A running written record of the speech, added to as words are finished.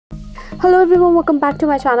Hello everyone, welcome back to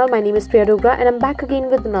my channel. My name is Priya Dogra and I am back again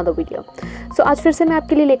with another video. सो आज फिर से मैं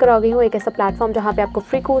आपके लिए लेकर आ गई हूँ एक ऐसा प्लेटफॉर्म जहाँ पे आपको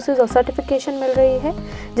फ्री कोर्सेज और सर्टिफिकेशन मिल रही है।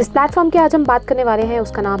 जिस प्लेटफॉर्म की आज हम बात करने वाले हैं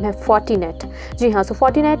उसका नाम है फोर्टिनेट। जी हाँ, सो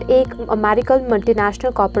फोर्टिनेट एक अमेरिकन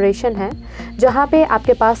मल्टीनेशनल कॉर्पोरेशन है जहाँ पे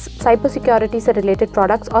आपके पास साइबर सिक्योरिटी से रिलेटेड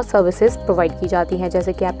प्रोडक्ट्स और सर्विसेज प्रोवाइड की जाती हैं,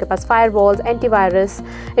 जैसे कि आपके पास फायरवॉल्स, एंटीवायरस,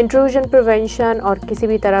 इंट्रूजन प्रिवेंशन और किसी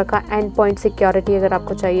भी तरह का एंडपॉइंट सिक्योरिटी अगर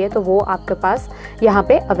आपको चाहिए तो वो आपके पास यहाँ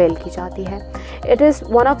पे अवेल की जाती है। It is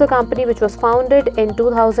one of the company which was founded in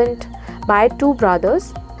 2000 by two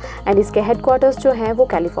brothers and इसके हेडक्वार्टर्स जो हैं वो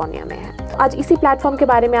कैलिफोर्निया में है। आज इसी प्लेटफॉर्म के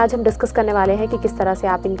बारे में आज हम डिस्कस करने वाले हैं कि किस तरह से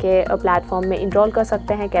आप इनके प्लेटफॉर्म में इनरोल कर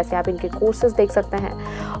सकते हैं, कैसे आप इनके कोर्सेज देख सकते हैं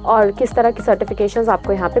और किस तरह की सर्टिफिकेशंस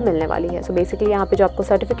आपको यहाँ पे मिलने वाली है। सो बेसिकली यहाँ पे जो आपको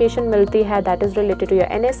सर्टिफिकेशन मिलती है that is related to your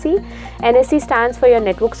NSC. NSC stands for your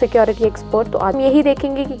network security expert. तो आज हम यही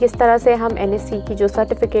देखेंगे कि किस तरह से हम एनएससी की जो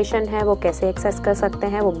सर्टिफिकेशन है वो कैसे एक्सेस कर सकते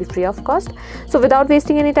हैं, वो भी free of cost. So without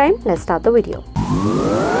wasting any time let's start the video.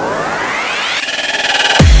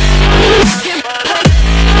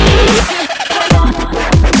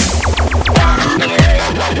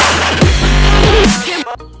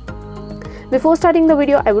 Before starting the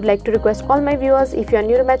video, I would like to request all my viewers, if you are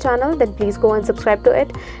new to my channel, then please go and subscribe to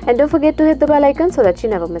it and don't forget to hit the bell icon so that you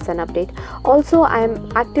never miss an update. Also, I am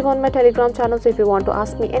active on my Telegram channel, so if you want to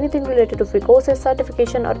ask me anything related to free courses,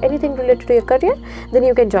 certification or anything related to your career, then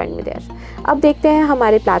you can join me there. अब देखते हैं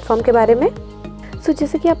हमारे platform के बारे में। सो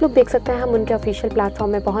जैसे कि आप लोग देख सकते हैं हम उनके ऑफिशियल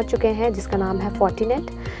प्लेटफॉर्म में पहुंच चुके हैं जिसका नाम है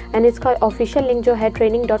फोर्टिनेट एंड इसका ऑफिशियल लिंक जो है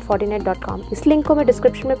training.fortinet.com। इस लिंक को मैं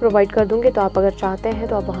डिस्क्रिप्शन में प्रोवाइड कर दूंगी, तो आप अगर चाहते हैं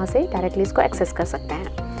तो आप वहां से डायरेक्टली इसको एक्सेस कर सकते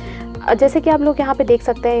हैं। जैसे कि आप लोग यहाँ पे देख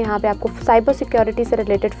सकते हैं, यहाँ पे आपको साइबर सिक्योरिटी से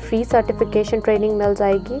रिलेटेड फ्री सर्टिफिकेशन ट्रेनिंग मिल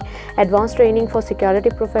जाएगी, advance training for security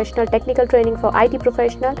professional, technical training for IT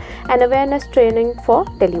professional and awareness training for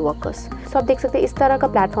tele workers. सो आप देख सकते हैं इस तरह का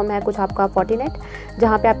प्लेटफॉर्म है कुछ आपका फोर्टिनेट,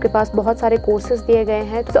 जहाँ पे आपके पास बहुत सारे कोर्सेज दिए गए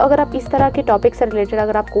हैं। तो अगर आप इस तरह के टॉपिक से रिलेटेड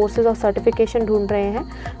अगर आप कोर्सेज और सर्टिफिकेशन ढूंढ रहे हैं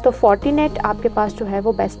तो फोर्टिनेट आपके पास जो है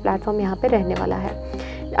वो बेस्ट प्लेटफॉर्म यहाँ पे रहने वाला है।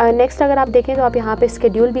 नेक्स्ट अगर आप देखें तो आप यहाँ पे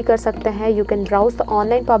स्केड्यूल भी कर सकते हैं। You can browse the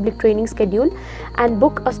online public training schedule and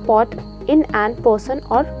book a spot in and person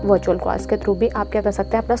और वर्चुअल क्लास के थ्रू भी आप क्या कर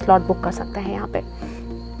सकते हैं, अपना स्लॉट बुक कर सकते हैं यहाँ पे।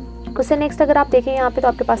 उससे नेक्स्ट अगर आप देखें यहाँ पे तो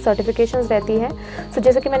आपके पास सर्टिफिकेशंस रहती है। सो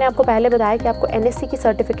जैसे कि मैंने आपको पहले बताया कि आपको एनएससी की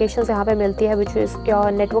सर्टिफिकेशंस यहाँ पे मिलती है which is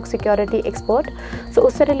your network security expert. सो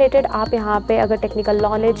उससे रिलेटेड आप यहाँ पे अगर टेक्निकल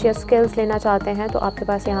नॉलेज या स्किल्स लेना चाहते हैं तो आपके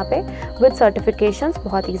पास यहाँ पे विद सर्टिफिकेशंस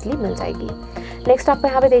बहुत ईजिली मिल जाएगी। नेक्स्ट आप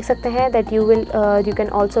यहाँ पे देख सकते हैं that you can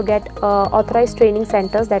also get authorise training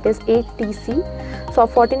centres that is ATC। So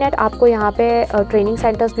Fortinet आपको यहाँ पे ट्रेनिंग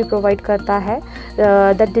सेंटर्स भी प्रोवाइड करता है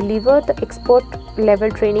that deliver the expert level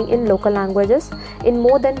training in local languages in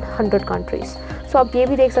more than 100 countries. सो आप ये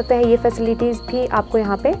भी देख सकते हैं, ये फैसिलिटीज़ भी आपको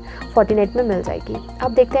यहाँ पे फोर्टिनेट में मिल जाएगी।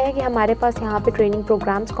 अब देखते हैं कि हमारे पास यहाँ पे ट्रेनिंग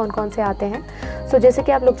प्रोग्राम्स कौन कौन से आते हैं। सो जैसे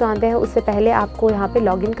कि आप लोग जानते हैं उससे पहले आपको यहाँ पे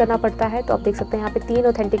लॉगिन करना पड़ता है। तो आप देख सकते हैं यहाँ पे 3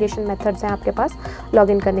 ऑथेंटिकेशन मेथड्स हैं आपके पास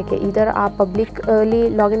लॉगिन करने के। इधर आप पब्लिकली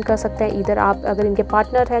लॉगिन कर सकते हैं, इधर आप अगर इनके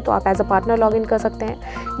पार्टनर हैं तो आप एज अ पार्टनर लॉगिन कर सकते हैं,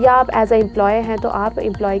 या आप एज अ एम्प्लॉय हैं तो आप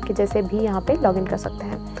एम्प्लॉय के जैसे भी यहाँ पे लॉगिन कर सकते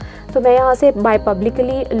हैं। तो मैं यहाँ से बाय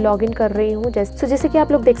पब्लिकली लॉगिन कर रही हूँ। जैसे कि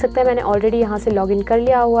आप लोग देख सकते हैं मैंने ऑलरेडी यहाँ से लॉगिन कर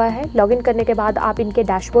लिया हुआ है। लॉगिन करने के बाद आप इनके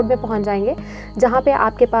डैशबोर्ड में पहुँच जाएंगे जहाँ पे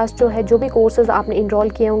आपके पास जो है जो भी कोर्सेज आपने इनरोल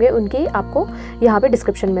किए होंगे उनकी आपको यहाँ पे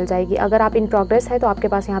डिस्क्रिप्शन मिल जाएगी। अगर आप इन प्रोग्रेस हैं तो आपके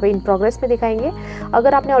पास यहाँ पे इन प्रोग्रेस में दिखाएंगे।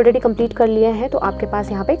 अगर आपने ऑलरेडी कंप्लीट कर लिए हैं तो आपके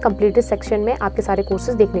पास यहाँ पे कंप्लीटेड सेक्शन में आपके सारे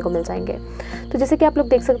कोर्सेज देखने को मिल जाएंगे। तो जैसे कि आप लोग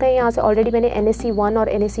देख सकते हैं यहाँ से ऑलरेडी मैंने NSC 1 और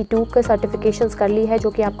NSC 2 के सर्टिफिकेशंस कर ली है जो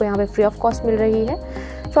कि आपको यहाँ पे फ्री ऑफ कॉस्ट मिल रही है।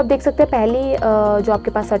 सो आप देख सकते हैं पहली जो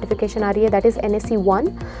आपके पास सर्टिफिकेशन आ रही है that is NSC 1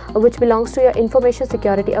 which belongs to your information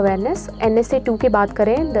security awareness. NSC 2 की बात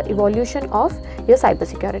करें the evolution of your cyber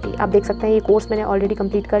security. आप देख सकते हैं ये कोर्स मैंने ऑलरेडी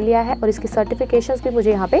कंप्लीट कर लिया है और इसकी सर्टिफिकेशंस भी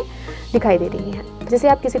मुझे यहाँ पे दिखाई दे रही हैं। जैसे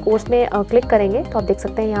आप किसी कोर्स में क्लिक करेंगे तो आप देख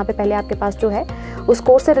सकते हैं यहाँ पे पहले आपके पास जो है उस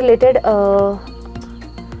कोर्स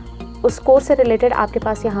से रिलेटेड आपके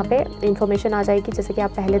पास यहाँ पे इन्फॉर्मेशन आ जाएगी। जैसे कि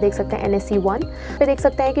आप पहले देख सकते हैं NSC 1 पे देख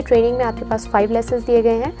सकते हैं कि ट्रेनिंग में आपके पास 5 लेसन्स दिए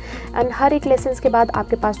गए हैं एंड हर एक लेसन्स के बाद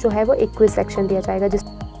आपके पास जो है वो एक क्विज सेक्शन दिया जाएगा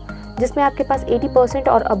जिसमें आपके पास 80%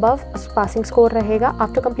 और अबव पासिंग स्कोर रहेगा।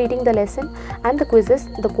 After completing the lesson and the quizzes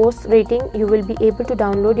the course rating you will be able to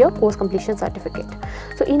download your course completion certificate.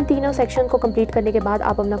 सो इन तीनों सेक्शन को कंप्लीट करने के बाद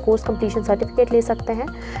आप अपना कोर्स कंप्लीशन सर्टिफिकेट ले सकते हैं।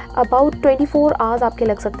 अबाउट 24 आवर्स आपके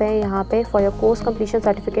लग सकते हैं यहाँ पे for your course completion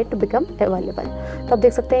certificate to become available. तो आप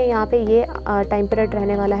देख सकते हैं यहाँ पे ये टाइम पीरियड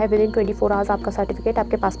रहने वाला है। विद इन 24 आवर्स आपका सर्टिफिकेट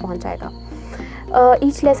आपके पास पहुँच जाएगा।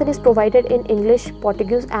 Each lesson is provided in English,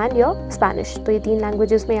 Portuguese and your Spanish. तो ये 3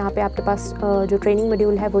 लैंग्वेजेस में यहाँ पे आपके पास जो ट्रेनिंग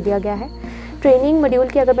मॉड्यूल है वो दिया गया है। ट्रेनिंग मॉड्यूल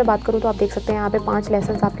की अगर मैं बात करूँ तो आप देख सकते हैं यहाँ पे 5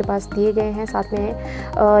 लेसन्स आपके पास दिए गए हैं। साथ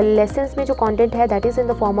में लेसन्स में जो कंटेंट है that is in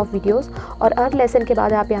the form of videos, और हर लेसन के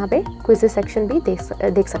बाद आप यहाँ पे क्विज़ सेक्शन भी देख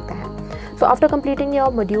सकते हैं। So after completing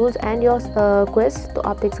your modules and your quiz, तो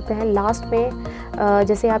आप देख सकते हैं लास्ट में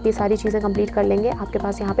जैसे आप ये सारी चीज़ें कंप्लीट कर लेंगे, आपके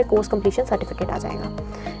पास यहाँ पे कोर्स कंप्लीशन सर्टिफिकेट आ जाएगा।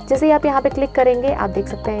 जैसे ही आप यहाँ पे क्लिक करेंगे, आप देख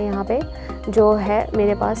सकते हैं यहाँ पे जो है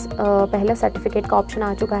मेरे पास पहला सर्टिफिकेट का ऑप्शन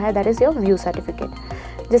आ चुका है, that is your view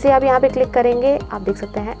certificate. जैसे आप यहाँ पे क्लिक करेंगे, आप देख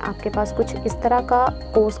सकते हैं आपके पास कुछ इस तरह का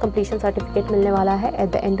कोर्स कंप्लीशन सर्टिफिकेट मिलने वाला है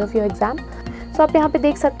at the end of your exam. सो आप यहाँ पे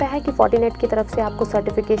देख सकते हैं कि Fortinet की तरफ से आपको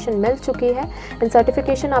सर्टिफिकेशन मिल चुकी है, एंड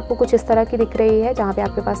सर्टिफिकेशन आपको कुछ इस तरह की दिख रही है, जहाँ पे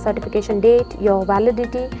आपके पास certification date, your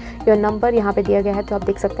validity, your number यहाँ पे दिया गया है। तो आप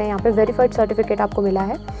देख सकते हैं यहाँ पे वेरीफाइड सर्टिफिकेट आपको मिला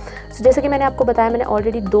है। सो जैसे कि मैंने आपको बताया, मैंने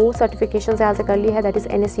ऑलरेडी 2 सर्टिफिकेशन यहाँ से कर ली है, that is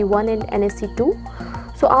NSE 1 and NSE 2।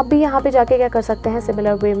 सो आप भी यहाँ पे जाके क्या कर सकते हैं,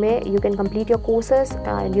 सिमिलर वे में you can complete your courses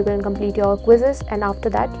and you can complete your quizzes, and after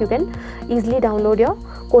that you can easily download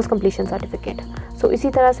your course completion certificate. सो इसी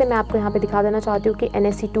तरह से मैं आपको यहाँ पे दिखा देना चाहती हूँ कि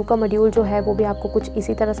NSE 2 का मॉड्यूल जो है वो भी आपको कुछ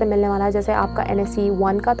इसी तरह से मिलने वाला है जैसे आपका NSE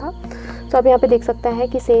 1 का था। सो आप यहाँ पे देख सकते हैं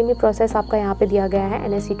कि सेम ही प्रोसेस आपका यहाँ पे दिया गया है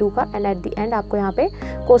NSE 2 का, एंड एट द एंड आपको यहाँ पे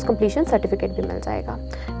कोर्स कंप्लीशन सर्टिफिकेट भी मिल जाएगा।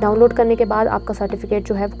 डाउनलोड करने के बाद आपका सर्टिफिकेट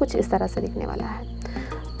जो है वो कुछ इस तरह से दिखने वाला है।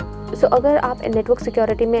 सो अगर आप नेटवर्क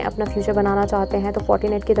सिक्योरिटी में अपना फ्यूचर बनाना चाहते हैं तो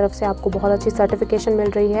Fortinet की तरफ से आपको बहुत अच्छी सर्टिफिकेशन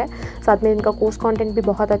मिल रही है, साथ में इनका कोर्स कंटेंट भी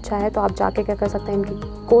बहुत अच्छा है। तो आप जाके क्या कर सकते हैं,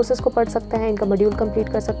 इनकी कोर्सेज को पढ़ सकते हैं, इनका मॉड्यूल कंप्लीट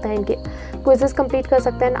कर सकते हैं, इनके क्विजेस कंप्लीट कर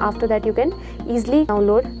सकते हैं, and after that you can easily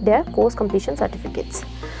download there course completion certificates.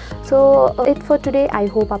 So it for today. I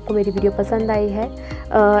hope आपको मेरी वीडियो पसंद आई है।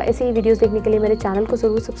 ऐसे ही वीडियोस देखने के लिए मेरे चैनल को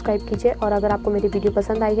ज़रूर सब्सक्राइब कीजिए, और अगर आपको मेरी वीडियो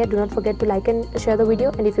पसंद आई है, do not forget to like and share the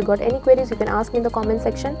video, and if you got any queries you can ask me in the comment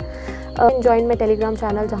section. Join my Telegram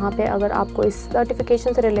channel, जहाँ पे अगर आपको इस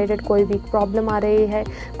सर्टिफिकेशन से रिलेटेड कोई भी प्रॉब्लम आ रही है,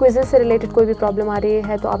 क्विजेज से रिलेटेड कोई भी प्रॉब्लम आ रही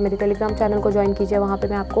है, तो आप मेरे टेलीग्राम चैनल को ज्वाइन कीजिए। वहाँ पे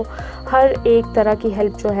मैं आपको हर एक तरह की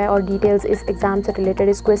हेल्प जो है और डिटेल्स इस एग्ज़ाम से रिलेटेड,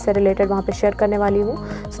 इस क्विज से रिलेटेड वहाँ पे शेयर करने वाली हूँ।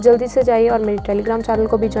 सो जल्दी से जाइए और मेरे टेलीग्राम चैनल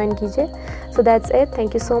को भी ज्वाइन कीजिए। So that's it.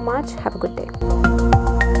 Thank you so much. Have a good day.